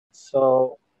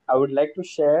So I would like to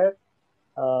share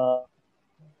uh,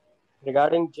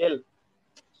 regarding Jill.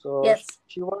 So Yes.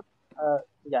 she was,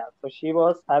 so she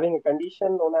was having a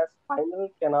condition known as spinal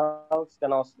canal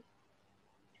stenosis.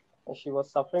 And she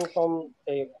was suffering from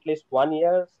at least 1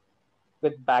 year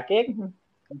with backache. Mm-hmm.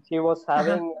 And she was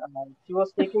Uh-huh. she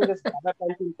was taking this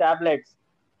gabapentin tablets.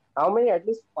 How many? At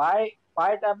least five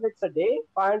tablets a day,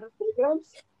 500 milligrams.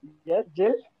 Yes,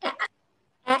 Jill.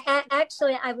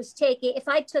 Actually, I was taking, if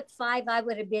I took 5, I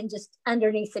would have been just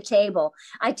underneath the table.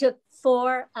 I took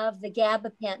 4 of the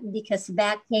gabapentin because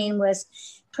back pain was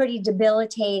pretty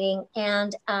debilitating.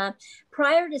 And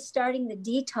prior to starting the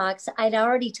detox, I'd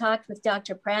already talked with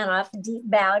Dr. Pranoff, deep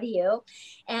bow to you,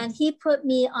 and he put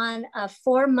me on a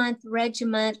 4-month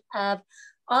regimen of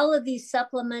all of these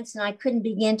supplements, and I couldn't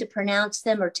begin to pronounce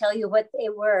them or tell you what they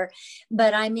were,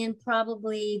 but I'm in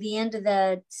probably the end of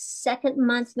the 2nd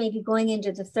month, maybe going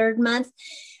into the 3rd month.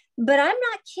 But I'm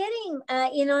not kidding,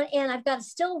 and I've got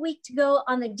still a week to go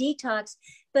on the detox,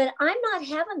 but I'm not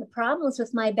having the problems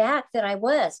with my back that I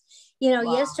was. Wow.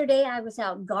 Yesterday I was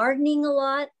out gardening a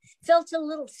lot, felt a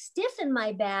little stiff in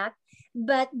my back,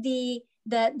 but the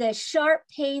sharp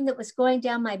pain that was going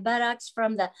down my buttocks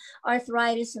from the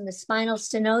arthritis and the spinal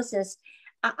stenosis,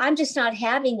 I'm just not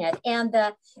having it. And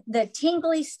the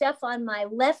tingly stuff on my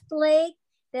left leg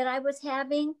that I was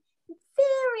having,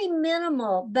 very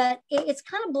minimal, but it's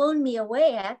kind of blown me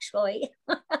away, actually.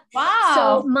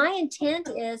 Wow. So my intent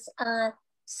is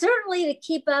certainly to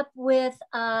keep up with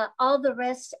all the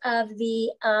rest of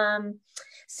the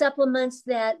supplements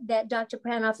that Dr.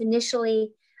 Pranoff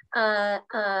initially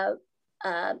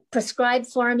prescribed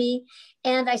for me,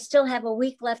 and I still have a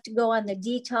week left to go on the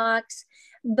detox.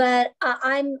 But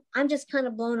I'm just kind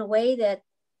of blown away that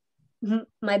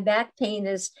my back pain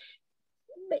is,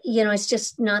 it's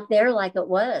just not there like it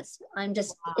was. I'm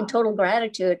just in total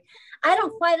gratitude. I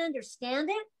don't quite understand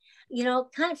it.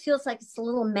 Kind of feels like it's a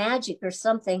little magic or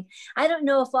something. I don't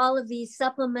know if all of these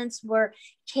supplements were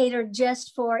catered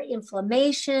just for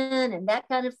inflammation and that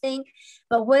kind of thing,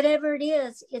 but whatever it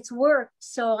is, it's worked.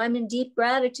 So I'm in deep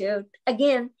gratitude.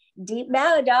 Again, deep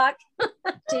bow, Doc,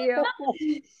 to you.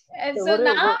 And so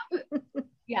now,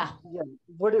 yeah.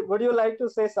 Would you like to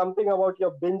say something about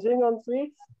your binging on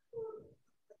sweets?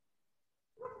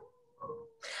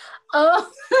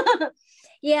 Oh,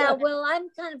 yeah. Well, I'm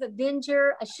kind of a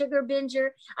binger, a sugar binger.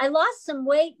 I lost some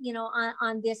weight,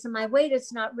 on this, and my weight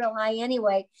is not real high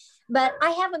anyway, but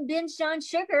I haven't binged on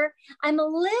sugar. I'm a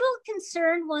little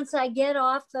concerned once I get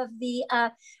off of the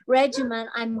regimen.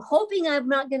 I'm hoping I'm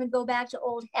not going to go back to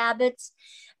old habits.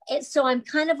 So I'm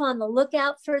kind of on the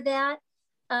lookout for that.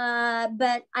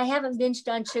 But I haven't binged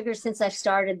on sugar since I've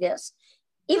started this.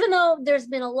 Even though there's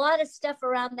been a lot of stuff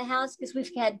around the house because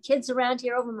we've had kids around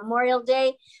here over Memorial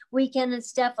Day weekend and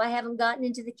stuff, I haven't gotten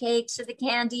into the cakes or the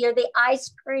candy or the ice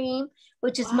cream,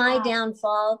 which is my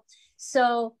downfall.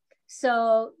 So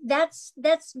that's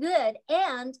good.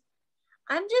 And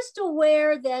I'm just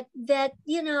aware that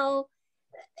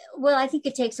well, I think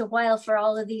it takes a while for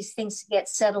all of these things to get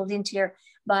settled into your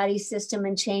body system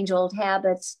and change old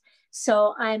habits.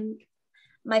 So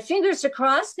my fingers are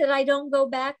crossed that I don't go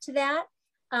back to that.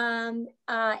 And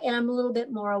I'm a little bit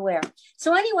more aware.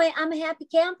 So anyway, I'm a happy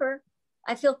camper.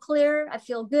 I feel clear. I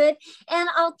feel good. And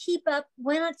I'll keep up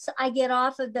when I get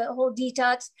off of the whole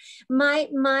detox.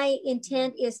 My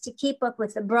intent is to keep up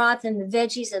with the broth and the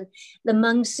veggies and the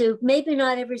mung soup. Maybe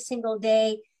not every single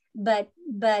day, but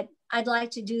I'd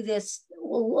like to do this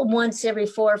once every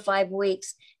 4 or 5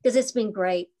 weeks because it's been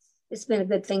great. It's been a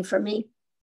good thing for me.